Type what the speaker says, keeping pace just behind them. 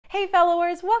Hey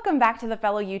Fellowers, welcome back to the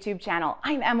Fellow YouTube channel.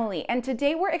 I'm Emily, and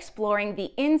today we're exploring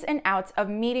the ins and outs of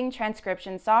meeting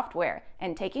transcription software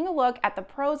and taking a look at the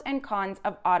pros and cons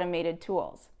of automated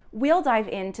tools. We'll dive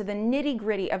into the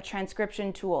nitty-gritty of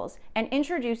transcription tools and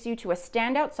introduce you to a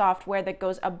standout software that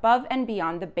goes above and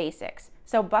beyond the basics.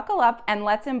 So buckle up and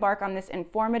let's embark on this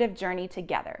informative journey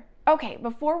together. Okay,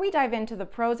 before we dive into the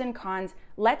pros and cons,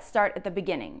 let's start at the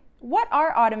beginning. What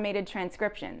are automated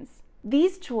transcriptions?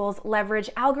 These tools leverage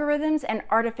algorithms and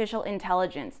artificial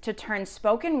intelligence to turn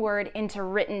spoken word into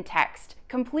written text,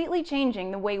 completely changing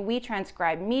the way we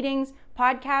transcribe meetings,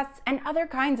 podcasts, and other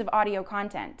kinds of audio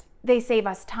content. They save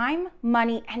us time,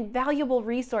 money, and valuable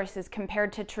resources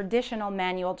compared to traditional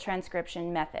manual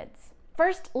transcription methods.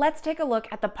 First, let's take a look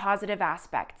at the positive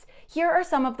aspects. Here are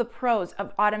some of the pros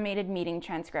of automated meeting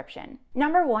transcription.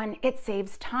 Number one, it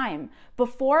saves time.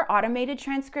 Before automated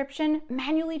transcription,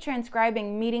 manually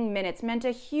transcribing meeting minutes meant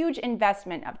a huge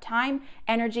investment of time,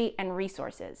 energy, and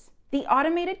resources. The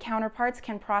automated counterparts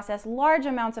can process large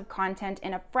amounts of content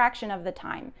in a fraction of the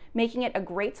time, making it a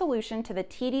great solution to the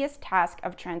tedious task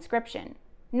of transcription.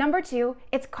 Number two,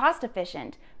 it's cost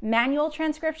efficient. Manual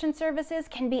transcription services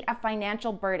can be a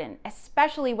financial burden,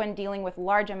 especially when dealing with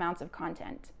large amounts of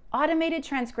content. Automated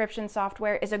transcription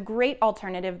software is a great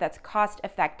alternative that's cost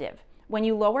effective. When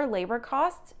you lower labor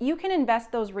costs, you can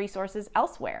invest those resources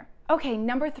elsewhere. Okay,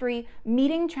 number three,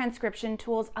 meeting transcription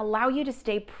tools allow you to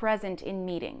stay present in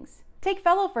meetings. Take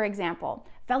Fellow, for example.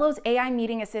 Fellow's AI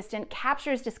meeting assistant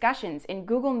captures discussions in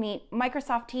Google Meet,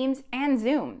 Microsoft Teams, and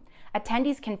Zoom.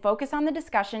 Attendees can focus on the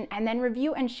discussion and then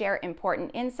review and share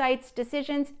important insights,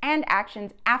 decisions, and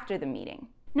actions after the meeting.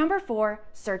 Number four,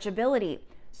 searchability.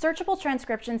 Searchable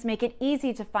transcriptions make it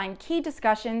easy to find key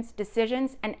discussions,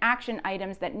 decisions, and action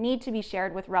items that need to be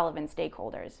shared with relevant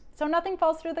stakeholders, so nothing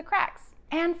falls through the cracks.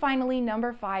 And finally,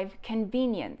 number five,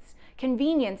 convenience.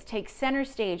 Convenience takes center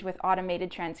stage with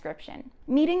automated transcription.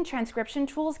 Meeting transcription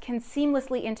tools can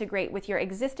seamlessly integrate with your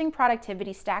existing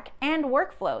productivity stack and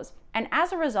workflows, and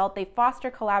as a result, they foster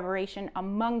collaboration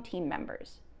among team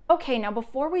members. Okay, now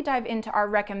before we dive into our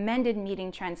recommended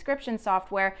meeting transcription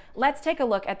software, let's take a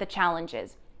look at the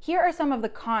challenges. Here are some of the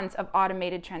cons of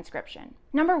automated transcription.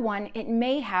 Number one, it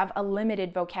may have a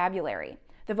limited vocabulary.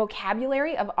 The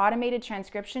vocabulary of automated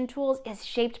transcription tools is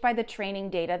shaped by the training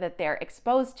data that they're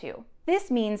exposed to. This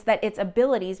means that its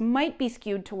abilities might be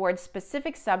skewed towards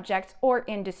specific subjects or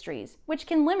industries, which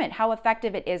can limit how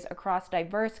effective it is across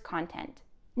diverse content.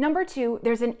 Number two,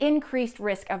 there's an increased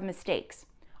risk of mistakes.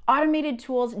 Automated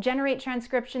tools generate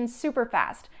transcriptions super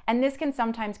fast, and this can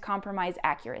sometimes compromise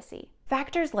accuracy.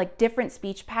 Factors like different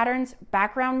speech patterns,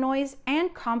 background noise,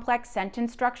 and complex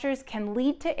sentence structures can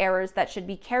lead to errors that should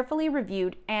be carefully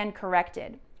reviewed and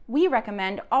corrected. We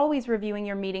recommend always reviewing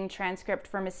your meeting transcript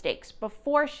for mistakes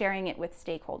before sharing it with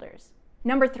stakeholders.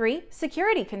 Number three,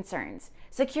 security concerns.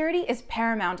 Security is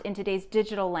paramount in today's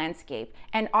digital landscape,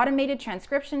 and automated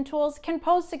transcription tools can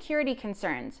pose security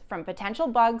concerns, from potential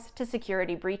bugs to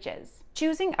security breaches.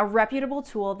 Choosing a reputable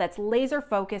tool that's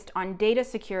laser-focused on data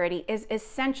security is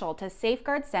essential to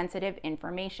safeguard sensitive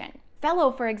information.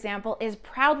 Fellow, for example, is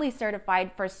proudly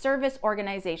certified for Service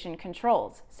Organization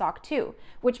Controls, SOC 2,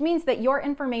 which means that your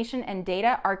information and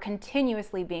data are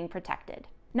continuously being protected.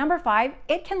 Number five,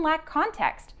 it can lack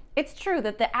context. It's true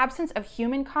that the absence of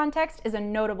human context is a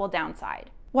notable downside.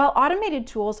 While automated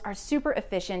tools are super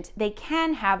efficient, they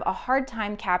can have a hard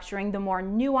time capturing the more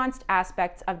nuanced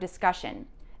aspects of discussion.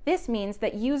 This means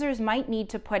that users might need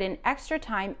to put in extra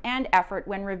time and effort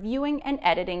when reviewing and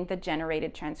editing the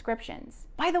generated transcriptions.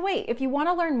 By the way, if you want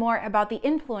to learn more about the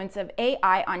influence of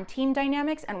AI on team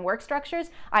dynamics and work structures,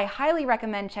 I highly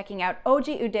recommend checking out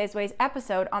Oji Udezwe's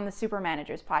episode on the Super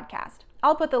Managers podcast.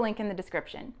 I'll put the link in the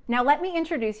description. Now let me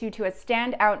introduce you to a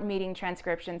standout meeting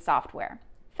transcription software,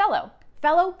 Fellow.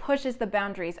 Fellow pushes the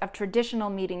boundaries of traditional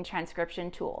meeting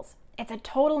transcription tools. It's a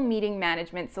total meeting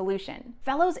management solution.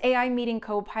 Fellow's AI Meeting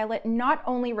Copilot not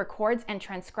only records and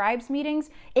transcribes meetings,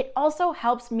 it also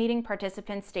helps meeting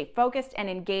participants stay focused and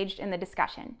engaged in the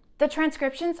discussion. The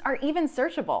transcriptions are even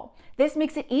searchable. This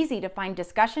makes it easy to find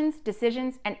discussions,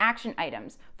 decisions, and action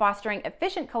items, fostering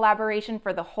efficient collaboration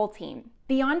for the whole team.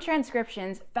 Beyond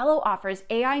transcriptions, Fellow offers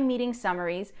AI meeting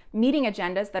summaries, meeting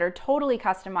agendas that are totally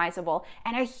customizable,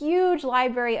 and a huge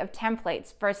library of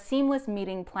templates for seamless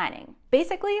meeting planning.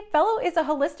 Basically, Fellow is a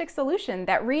holistic solution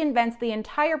that reinvents the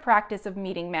entire practice of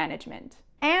meeting management.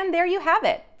 And there you have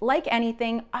it. Like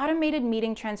anything, automated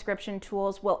meeting transcription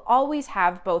tools will always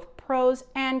have both pros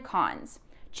and cons.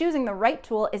 Choosing the right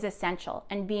tool is essential,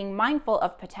 and being mindful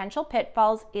of potential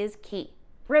pitfalls is key.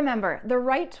 Remember, the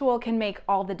right tool can make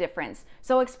all the difference.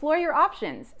 So explore your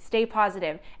options, stay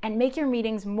positive, and make your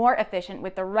meetings more efficient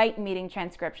with the right meeting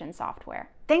transcription software.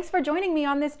 Thanks for joining me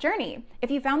on this journey.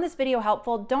 If you found this video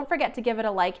helpful, don't forget to give it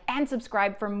a like and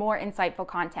subscribe for more insightful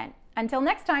content. Until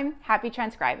next time, happy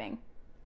transcribing.